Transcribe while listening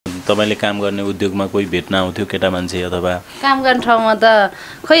तपाईले काम गर्ने उद्योगमा कोही भेट्न आउँथ्यो केटा मान्छे अथवा काम गर्ने ठाउँमा त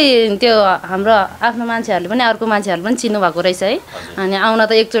खोइ त्यो हाम्रो आफ्नो मान्छेहरूले पनि अर्को मान्छेहरूले पनि चिन्नु भएको रहेछ है। अनि आउन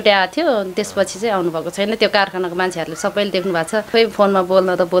त एकचोटि आएको थियो, त्यसपछि चाहिँ आउनु भएको छैन। त्यो कारखानाको मान्छेहरूले सबैले देख्नु भएको छ। खोइ फोनमा बोल्न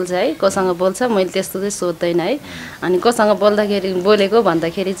त बोल्छ है, कोसँग बोल्छ मैले त्यस्तो चाहिँ सोध्दैन है। अनि कोसँग बोल्दाखेरि बोलेको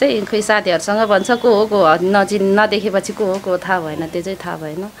भन्दाखेरि चाहिँ खोइ साथीहरूसँग भन्छ को हो नदेखेपछि को हो थाहा भएन, त्यो चाहिँ थाहा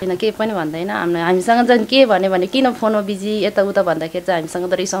भएन। किन केही पनि भन्दैन। हामीसँग चाहिँ के भने किन फोनमा बिजी यताउता भन्दाखेरि चाहिँ हामीसँग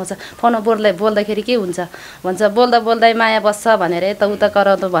त रिस आउँछ। फोनमा बोल्दाखेरि के हुन्छ भन्छ, बोल्दा बोल्दै माया बस्छ भनेर यताउता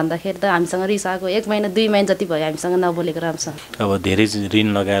कराउँदा भन्दाखेरि त हामीसँग रिस आएको। 1 महिना 2 महिना जति भयो हामीसँग नबोलेको राम्रोसँग। अब धेरै ऋण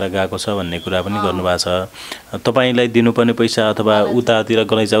लगाएर गएको छ भन्ने कुरा पनि गर्नुभएको छ। तपाईलाई दिनुपर्ने पैसा अथवा उतातिर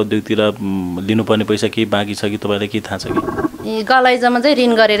गलैँचा उद्योगतिर लिनुपर्ने पैसा केही बाँकी छ कि तपाईलाई के थाहा छ कि? गलैँचामा चाहिँ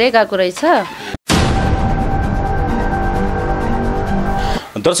ऋण गरेरै गएको रहेछ।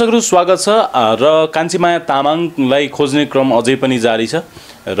 दर्शकहरू स्वागत छ र कान्छी माया तामाङलाई खोज्ने क्रम अझै पनि जारी छ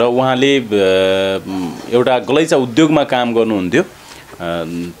र उहाँले एउटा गलैँचा उद्योगमा काम गर्नुहुन्थ्यो।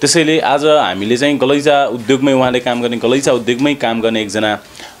 त्यसैले आज हामीले चाहिँ गलैँचा उद्योगमै उहाँले काम गर्ने गलैँचा उद्योगमै काम गर्ने एकजना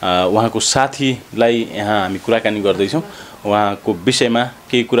उहाँको साथीलाई यहाँ हामी कुराकानी गर्दैछौँ। उहाँको विषयमा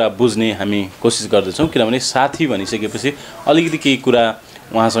केही कुरा बुझ्ने हामी कोसिस गर्दैछौँ, किनभने साथी भनिसकेपछि अलिकति केही कुरा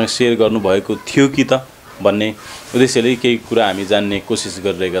उहाँसँग सेयर गर्नुभएको थियो कि त भन्ने उद्देश्यले केही कुरा हामी जान्ने कोसिस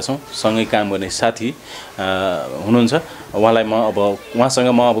गरिरहेका छौँ। सँगै काम गर्ने साथी हुनुहुन्छ, उहाँलाई उहाँसँग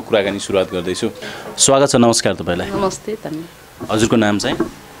म अब कुराकानी सुरुवात गर्दैछु। स्वागत छ, नमस्कार तपाईँलाई। नमस्ते, धन्यवाद। हजुरको नाम चाहिँ?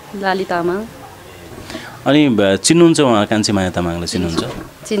 लाली तामाङ। अनि चिन्नुहुन्छ उहाँ कान्छी माया तामाङलाई चिन्नुहुन्छ?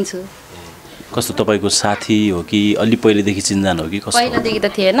 चिन्छु। कस्तो तपाईँको साथी हो कि अलि पहिलेदेखि चिन्जान हो कि कस्तो? पहिलादेखि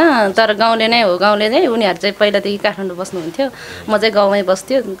त थिएन, तर गाउँले नै हो। गाउँले चाहिँ उनीहरू चाहिँ पहिलादेखि काठमाडौँ बस्नुहुन्थ्यो, म चाहिँ गाउँमै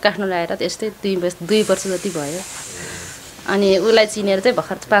बस्थ्यो। काठमाडौँ आएर त्यस्तै 2 वर्ष जति भयो। अनि उसलाई चिनेर चाहिँ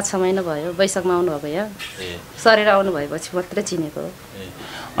भर्खर 5-6 महिना भयो। वैशाखमा आउनुभएको यहाँ, सरेर आउनु भएपछि मात्रै चिनेको हो।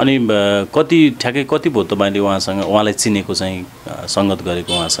 अनि ठ्याक्कै कति भयो तपाईँले उहाँलाई चिनेको चाहिँ, सङ्गत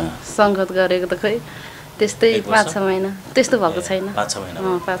गरेको उहाँसँग? सङ्गत गरेको त खोइ त्यस्तै 5-6 महिना त्यस्तो भएको छैन। 5-6 महिना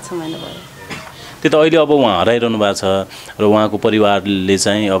 5-6 महिना भयो। त्यो त अहिले अब उहाँ हराइरहनु भएको छ र उहाँको परिवारले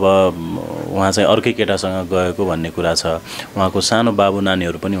चाहिँ अब उहाँ चाहिँ अर्कै केटासँग गएको भन्ने कुरा छ। उहाँको सानो बाबु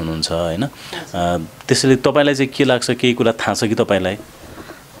नानीहरू पनि हुनुहुन्छ होइन? त्यसैले तपाईँलाई चाहिँ के लाग्छ, केही कुरा थाहा छ कि तपाईँलाई?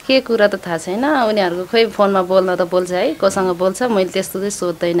 के कुरा त थाहा छैन। उनीहरूको खोइ फोनमा बोल्न त बोल्छ है, कोसँग बोल्छ मैले त्यस्तो चाहिँ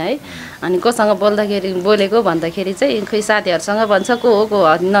सोध्दैन है। अनि कोसँग बोलेको भन्दाखेरि चाहिँ खोइ साथीहरूसँग भन्छ को हो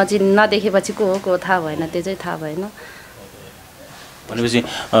नदेखेपछि को हो थाहा भएन, त्यो चाहिँ थाहा भएन। भनेपछि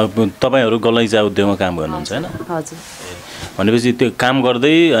तपाईँहरू गलैँचा उद्योगमा काम गर्नुहुन्छ होइन? हजुर। भनेपछि त्यो काम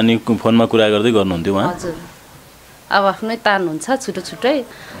गर्दै अनि फोनमा कुरा गर्दै गर्नुहुन्थ्यो उहाँ? हजुर। अब आफ्नै तान हुन्छ छुट्टै छुट्टै।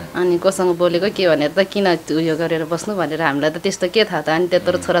 अनि कोसँग बोलेको के भनेर त किन उयो गरेर बस्नु भनेर हामीलाई त त्यस्तो के थाहा त। अनि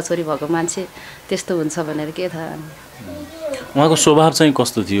त्यत्रो छोराछोरी भएको मान्छे त्यस्तो हुन्छ भनेर के थाहा। उहाँको स्वभाव चाहिँ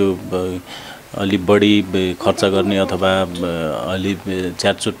कस्तो थियो? अलि बढी खर्च गर्ने अथवा अलि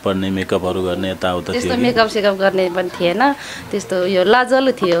च्याटचुट पर्ने, मेकअपहरू गर्ने यताउता थियो? त्यस्तो मेकअप सेकअप गर्ने पनि थिएन। त्यस्तो यो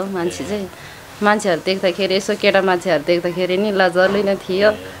लाजलु थियो मान्छे चाहिँ। मान्छेहरू देख्दाखेरि यसो केटा मान्छेहरू देख्दाखेरि नि लाजलु नै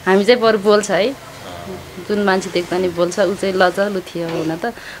थियो। हामी चाहिँ बरु बोल्छ है, जुन मान्छे देख्दा नि बोल्छ, ऊ चाहिँ लजालु थियो हुन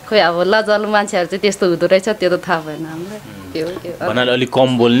त। खोइ अब लजालु मान्छेहरू चाहिँ त्यस्तो हुँदो रहेछ, त्यो त थाहा भएन हामीलाई। त्यो भन्नाले अलिक कम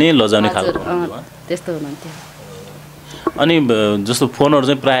बोल्ने, लजाउने खालको त्यस्तो हुनुहुन्थ्यो। अनि जस्तो फोनहरू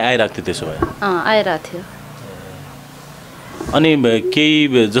चाहिँ प्रायः आइरहेको थियो त्यसो भए? आइरहेको थियो। अनि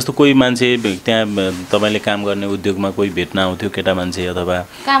केही जस्तो कोही मान्छे त्यहाँ तपाईँले काम गर्ने उद्योगमा कोही भेट्न आउँथ्यो केटा मान्छे अथवा?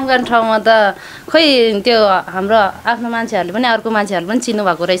 काम गर्ने ठाउँमा त खोइ त्यो हाम्रो आफ्नो मान्छेहरूले पनि अर्को मान्छेहरूले पनि चिन्नु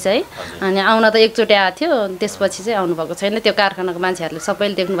भएको रहेछ है। अनि आउन त एकचोटि आएको थियो, त्यसपछि चाहिँ आउनु भएको छैन। त्यो कारखानाको मान्छेहरूले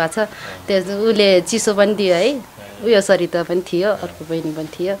सबैले देख्नु भएको छ। उसले चिसो पनि दियो है, उयो सरिता पनि थियो, अर्को बहिनी पनि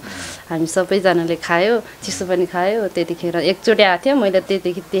थियो। हामी सबैजनाले खायो, चिसो पनि खायो। त्यतिखेर एकचोटि आएको थियो, मैले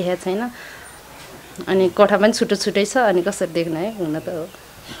त्यतिखेर देखेको छैन। अनि कोठा पनि छुट्टो छुट्टै छ, अनि कसरी देख्न है, हुन त हो।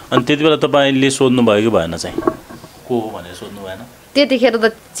 अनि त्यति बेला तपाईँले सोध्नु भयो कि भएन चाहिँ, को हो भनेर सोध्नु भएन? त्यतिखेर त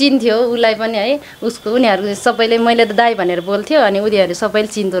चिन्थ्यो उसलाई पनि है। उनीहरू सबैले मैले त दाइ भनेर बोल्थ्यो, अनि उनीहरू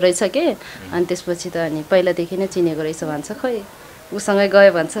सबैले चिन्दो रहेछ के। अनि त्यसपछि त अनि पहिलादेखि नै चिनेको रहेछ भन्छ। खोइ उसँगै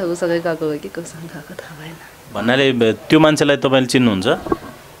गयो भन्छ, उसँगै गएको हो कि कोसँग गएको थाहा भएन। भन्नाले त्यो मान्छेलाई तपाईँले चिन्नुहुन्छ?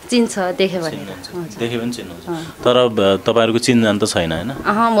 चिन्छ, देख्यो भने। देख्यो भने चिन्नुहुन्छ, तर तपाईँहरूको चिनजान त छैन होइन?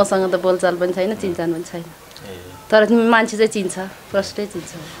 मसँग त बोलचाल पनि छैन, चिनजान पनि छैन। तर मान्छे चाहिँ चिन्छ, प्रष्टै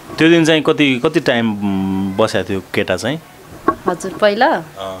चिन्छ। त्यो दिन चाहिँ कति टाइम बसेको थियो केटा चाहिँ? हजुर, पहिला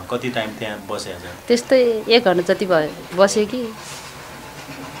कति टाइम त्यहाँ बसेको छ? त्यस्तै 1 घन्टा जति भयो बस्यो कि।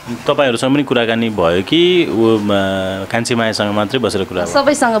 तपाईँहरूसँग पनि कुराकानी भयो कि कान्छी मायासँग मात्रै बसेर कुरा?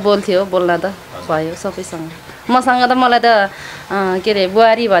 सबैसँग बोल्थ्यो, बोल्न त भयो सबैसँग। मसँग त मलाई त के अरे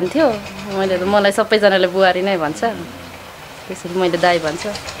बुहारी भन्थ्यो। मलाई सबैजनाले बुहारी नै भन्छ, त्यसरी मैले दाइ भन्छ।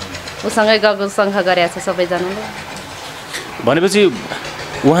 उसँगै गएको सङ्घ गरेको छ सबैजनाले। भनेपछि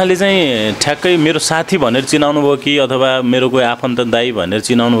उहाँले चाहिँ ठ्याक्कै मेरो साथी भनेर चिनाउनु भयो कि अथवा मेरो कोही आफन्त दाइ भनेर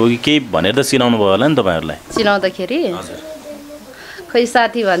चिनाउनु भयो कि केही भनेर त चिनाउनु भयो होला नि तपाईँहरूलाई? चिनाउँदाखेरि खै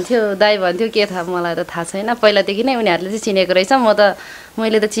साथी भन्थ्यो दाइ भन्थ्यो के थाहा, मलाई त थाहा छैन। पहिलादेखि नै उनीहरूले चाहिँ चिनेको रहेछ,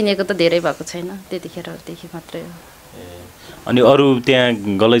 मैले त चिनेको त धेरै भएको छैन, त्यतिखेरदेखि मात्रै हो। अनि अरू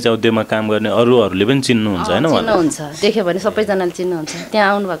त्यहाँ गलैँचा उद्योगमा काम गर्ने अरूहरूले पनि चिन्नुहुन्छ होइन? चिन्नुहुन्छ, देख्यो भने सबैजनाले चिन्नुहुन्छ, त्यहाँ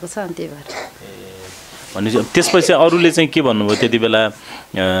आउनु भएको छ अनि त्यही भएर। भनेपछि त्यसपछि अरूले चाहिँ के भन्नुभयो त्यति बेला?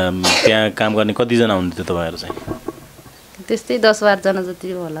 त्यहाँ काम गर्ने कतिजना हुनुहुन्थ्यो तपाईँहरू चाहिँ? त्यस्तै 10-12 जना जति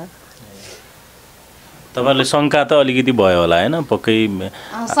होला। तपाईँहरूले शङ्का त अलिकति भयो होला होइन? पक्कै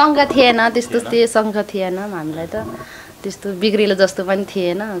शङ्का थिएन, त्यस्तो शङ्का थिएन हामीलाई त, त्यस्तो बिग्रिलो जस्तो पनि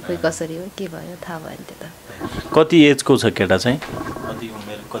थिएन। खोइ कसरी हो के भयो थाहा भएन त्यो त। कति एजको छ केटा चाहिँ? कति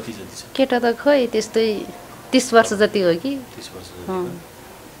उमेर कति जति छ? केटा त खोइ त्यस्तै 30 वर्ष जति हो कि। 30 वर्ष जति।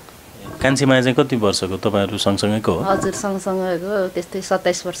 कान्छी माया चाहिँ कति वर्षको? तपाईँहरू सँगसँगैको हो? हजुर सँगसँगैको, त्यस्तै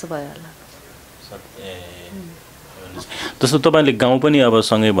 27 वर्ष भयो होला। जस्तो तपाईँले गाउँ पनि अब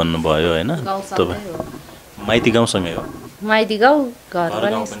सँगै भन्नुभयो होइन? तपाईँ माइती गाउँसँगै हो? माइती गाउँ घर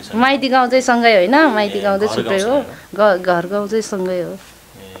पनि, माइती गाउँ चाहिँ सँगै होइन, माइती गाउँ चाहिँ छुट्टै हो, घर गाउँ चाहिँ सँगै हो।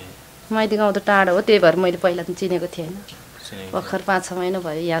 माइती गाउँ त टाढो हो, त्यही भएर मैले पहिला त चिनेको थिएन। भर्खर 5-6 महिना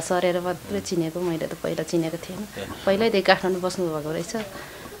भयो यहाँ सरेर मात्रै चिनेको, मैले त पहिला चिनेको थिएन। पहिल्यैदेखि काठमाडौँ बस्नुभएको रहेछ।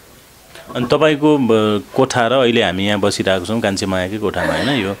 अनि तपाईँको कोठा र अहिले हामी यहाँ बसिरहेको छौँ कान्छी मायाकै कोठामा होइन?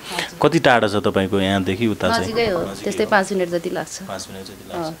 यो कति टाढा छ तपाईँको यहाँदेखि उता चाहिँ? नजिकै हो, त्यस्तै 5 मिनट जति लाग्छ। 5 मिनट जति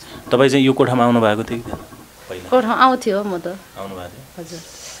लाग्छ। तपाईँ चाहिँ यो कोठामा आउनु भएको थियो कि पहिला? कोठामा आउँथ्यो म त। आउनु भएको थियो? हजुर,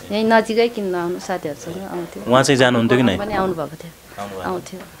 यहीँ नजिकै किन्न आउनु, साथीहरूसँग आउँथ्यो। उहाँ चाहिँ जानुहुन्थ्यो कि नै? पनि आउनु भएको थियो,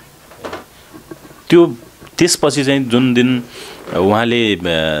 आउँथ्यो। त्यो त्यसपछि चाहिँ जुन दिन उहाँले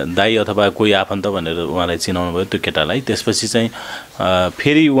दाइ अथवा कोही आफन्त भनेर उहाँलाई चिनाउनु भयो त्यो केटालाई, त्यसपछि चाहिँ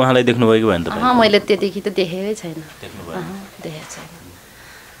फेरि उहाँलाई देख्नुभयो कि भएन तपाईँ? मैले त्यतिखेर त देखेकै छैन, देखेको छैन।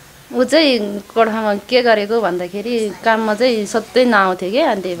 ऊ चाहिँ कोठामा के गरेको भन्दाखेरि काममा चाहिँ सधैँ नआउँथ्यो कि,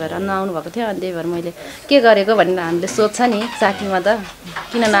 अनि त्यही भएर नआउनु भएको थियो। अनि त्यही भएर मैले के गरेको भनेर हामीले सोध्छ नि साथीमा त,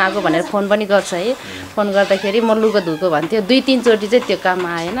 किन नआएको भनेर फोन पनि गर्छ है। फोन गर्दाखेरि म लुगा धुएको भन्थ्यो, 2-3 चोटि चाहिँ त्यो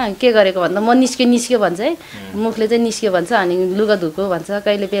काममा आएन। के गरेको भन्दा म निस्क्यो भन्छ है, मुखले चाहिँ निस्क्यो भन्छ, अनि लुगा धुएको भन्छ।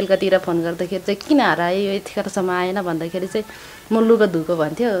 कहिले बेलुकातिर फोन गर्दाखेरि चाहिँ किन हरायो यो यतिखेरसम्म आएन भन्दाखेरि चाहिँ म लुगा धुएको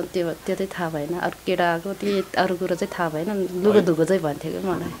भन्थ्यो। त्यो चाहिँ थाहा भएन, अरू केटा आएको त्यो अरू कुरो चाहिँ थाहा भएन, लुगा धुएको चाहिँ भन्थ्यो कि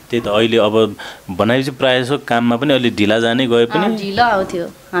मलाई। त्यही त अहिले अब बनाएपछि प्रायः जसो काममा पनि अलि ढिला जाने गए पनि ढिलो आउँथ्यो।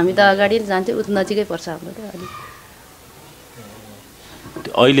 हामी त अगाडि जान्थ्यो, उता नजिकै पर्छ हाम्रो त अलि।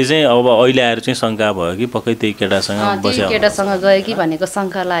 अहिले चाहिँ अब अहिले आएर चाहिँ शङ्का भयो कि पक्कै त्यही केटासँग बस्यो, केटासँग गयो कि भनेको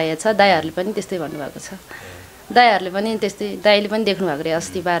शङ्का लागेको छ। दाइहरूले पनि त्यस्तै भन्नुभएको छ। दाइहरूले पनि त्यस्तै, दाइले पनि देख्नु भएको अरे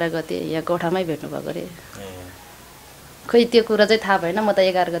अस्ति 12 गते यहाँ कोठामै भेट्नु भएको अरे। खोइ त्यो कुरा चाहिँ थाहा भएन, म त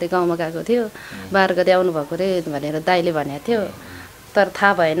 11 गते गाउँमा गएको थियो, 12 गते आउनुभएको अरे भनेर दाइले भनेको थियो। तर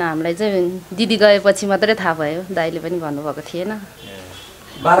थाहा भएन हामीलाई चाहिँ, दिदी गएपछि मात्रै थाहा भयो, दाइले पनि भन्नुभएको थिएन।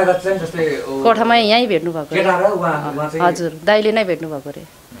 12 गते चाहिँ जस्तै कोठामै यहीँ भेट्नु भएको अरे। हजुर, दाइले नै भेट्नु भएको अरे।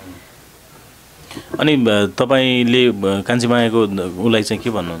 अनि तपाईँले कान्छी मायाको उसलाई चाहिँ के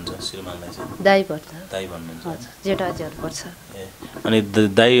भन्नुहुन्छ? श्रीमानलाई चाहिँ दाइ पर्छ। दाइ भन्नुहुन्छ? हजुर, जेठाजीहरू पर्छ। अनि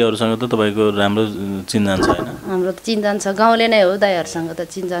दाइहरूसँग त तपाईँको राम्रो चिनजान छ होइन? हाम्रो त चिनजान छ, गाउँले नै हो, दाइहरूसँग त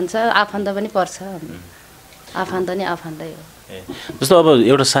चिनजान छ। आफन्त पनि पर्छ, आफन्त नै आफन्तै हो। जस्तो अब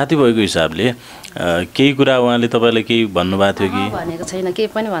एउटा साथी भएको हिसाबले केही कुरा उहाँले तपाईँलाई केही भन्नुभएको थियो कि? भनेको छैन,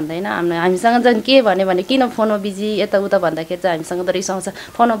 केही पनि भन्दैन। हामीसँग चाहिँ के भन्यो भने किन फोनमा बिजी यताउता भन्दाखेरि चाहिँ हामीसँग त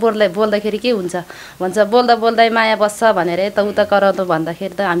रिसाउँछ। फोनमा बोल्दाखेरि के हुन्छ भन्छ, बोल्दा बोल्दै माया बस्छ भनेर यताउता कराउँदा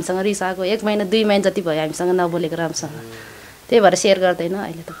भन्दाखेरि त हामीसँग रिसाएको 1 महिना 2 महिना जति भयो हामीसँग नबोलेको राम्रोसँग। त्यही भएर सेयर गर्दैन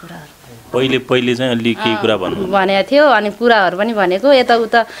अहिले त कुराहरू। पहिले चाहिँ अलि केही कुरा भनेको थियो, अनि कुराहरू पनि भनेको,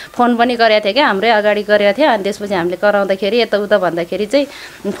 यताउता फोन पनि गरेको थियो क्या, हाम्रै अगाडि गरेको थियो। अनि त्यसपछि हामीले कराउँदाखेरि यताउता भन्दाखेरि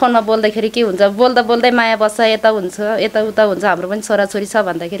चाहिँ फोनमा बोल्दाखेरि के हुन्छ, बोल्दा बोल्दै माया बस्छ, यताउता हुन्छ, हाम्रो पनि छोराछोरी छ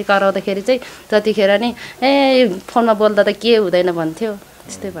भन्दाखेरि कराउँदाखेरि चाहिँ जतिखेर नि फोनमा बोल्दा त के हुँदैन भन्थ्यो,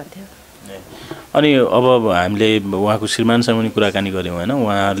 त्यस्तै भन्थ्यो। अनि अब हामीले उहाँको श्रीमानसँग पनि कुराकानी गऱ्यौँ होइन?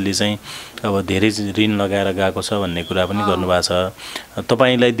 उहाँहरूले चाहिँ अब धेरै ऋण लगाएर गएको छ भन्ने कुरा पनि गर्नुभएको छ।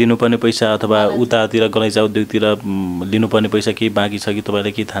 तपाईँलाई दिनुपर्ने पैसा अथवा उतातिर गलैँचा उद्योगतिर लिनुपर्ने पैसा केही बाँकी छ कि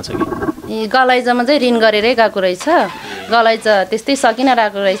तपाईँलाई के थाहा छ कि? गलैँचामा चाहिँ ऋण गरेरै गएको रहेछ। गलैँचा त्यस्तै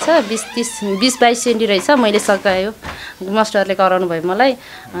सकिनरहेको रहेछ, 20-22 सेन्टी रहेछ। मैले सकायो, मास्टरले कराउनु भयो मलाई।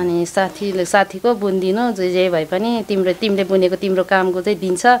 अनि साथीको बुनिदिनु जे भए पनि तिमीले बुनेको तिम्रो कामको चाहिँ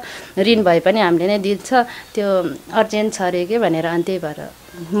दिन्छ, ऋण भए पनि हामीले नै दिन्छ, त्यो अर्जेन्ट छ अरे के भनेर। अनि त्यही भएर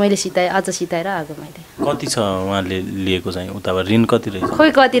मैले आज सिताएर आएको। मैले कति छ उहाँले लिएको चाहिँ उताबाट ऋण कति रहेछ?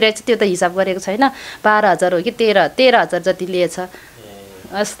 खोइ कति रहेछ त्यो त हिसाब गरेको छैन। 12,000 हो कि 13,000 जति लिएछ।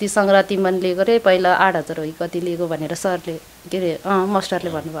 अस्ति सङ्क्रान्ति मन लिएको रे पहिला 8,000 हो कति लिएको भनेर सरले के अरे मास्टरले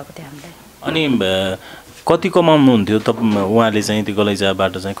भन्नुभएको थियो हामीलाई। अनि कति कमाउनुहुन्थ्यो उहाँले चाहिँ त्यो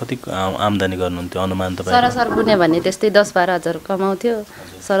गलैँचाबाट चाहिँ कति आम्दानी गर्नुहुन्थ्यो अनुमान तपाईँ? सरसर बुन्यो भने त्यस्तै 10-12 हजार कमाउँथ्यो।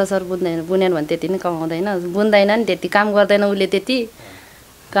 सरसर बुन्दैन भने त्यति नै कमाउँदैन, बुन्दैन नि त्यति, काम गर्दैन उसले त्यति,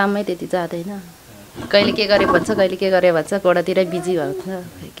 काममै त्यति जाँदैन। कहिले के गरे भन्छ कहिले के गरे भन्छ, गोडातिरै बिजी भएको छ,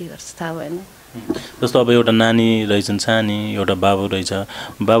 के गर्छ थाहा भएन। जस्तो अब एउटा नानी रहेछन् सानी, एउटा बाबु रहेछ,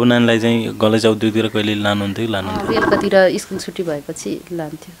 बाबु नानीलाई चाहिँ गलैँचा उद्योगतिर कहिले लानुहुन्थ्यो? बेलुकातिर स्कुल छुट्टी भएपछि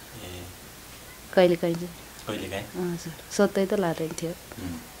लान्थ्यो कहिले कहिले। हजुर सधैँ त लाँदैन थियो।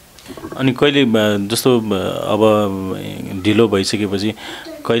 अनि कहिले जस्तो अब ढिलो भइसकेपछि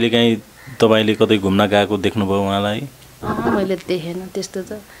कहिलेकाहीँ तपाईँले कतै घुम्न गएको देख्नुभयो उहाँलाई? मैले देखेन, त्यस्तो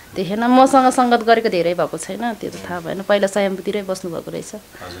त देखेन। मसँग सङ्गत गरेको धेरै भएको छैन, त्यो त थाहा भएन। पहिला सायमपुतिरै बस्नुभएको रहेछ,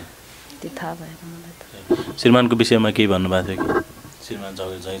 त्यो थाहा भएन मलाई त। श्रीमानको विषयमा केही भन्नुभएको थियो कि? श्रीमान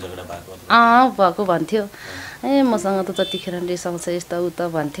झगडा भएको भन्थ्यो। मसँग त जतिखेर रिसाउँछ यस्तो उता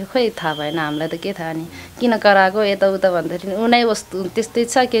भन्थ्यो, खोइ थाहा भएन हामीलाई त के थाहा नि किन कराएको यताउता भन्दाखेरि उनै वस्तु त्यस्तै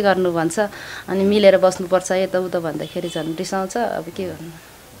छ के गर्नु भन्छ, अनि मिलेर बस्नुपर्छ यताउता भन्दाखेरि झन् रिसाउँछ। अब के गर्नु।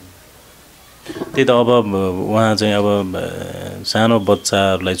 त्यही त अब उहाँ चाहिँ अब सानो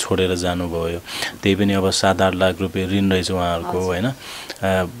बच्चाहरूलाई छोडेर जानुभयो, त्यही पनि अब 7-8 लाख रुपियाँ ऋण रहेछ उहाँहरूको होइन।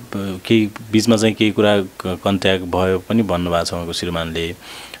 केही बिचमा चाहिँ केही कुरा कन्ट्याक्ट भयो पनि भन्नुभएको छ उहाँको श्रीमानले।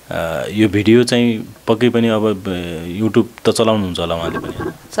 यो भिडियो चाहिँ पक्कै पनि अब युट्युब त चलाउनुहुन्छ होला उहाँले पनि?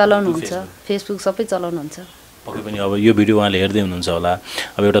 चलाउनुहुन्छ, फेसबुक सबै चलाउनुहुन्छ। पक्कै पनि अब यो भिडियो उहाँले हेर्दै हुनुहुन्छ होला।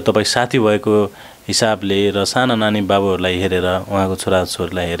 अब एउटा तपाईँ साथी भएको हिसाबले र साना नानी बाबुहरूलाई हेरेर उहाँको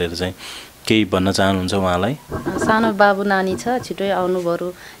छोराछोरीलाई हेरेर चाहिँ केही भन्न चाहनुहुन्छ उहाँलाई? सानो बाबु नानी छ, छिटै आउनु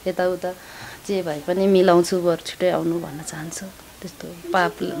बरु यताउता जे भए पनि मिलाउँछु बरु छिटै आउनु भन्न चाहन्छु। त्यस्तो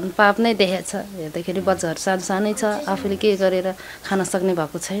पाप नै देखेको छ हेर्दाखेरि। बच्चाहरू सानो सानै छ, आफूले के गरेर खान सक्ने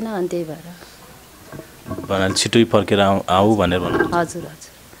भएको छैन, अनि त्यही भएर भन्नाले छिटै फर्केर आऊ भनेर भन्नु। हजुर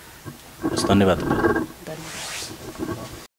हजुर धन्यवाद।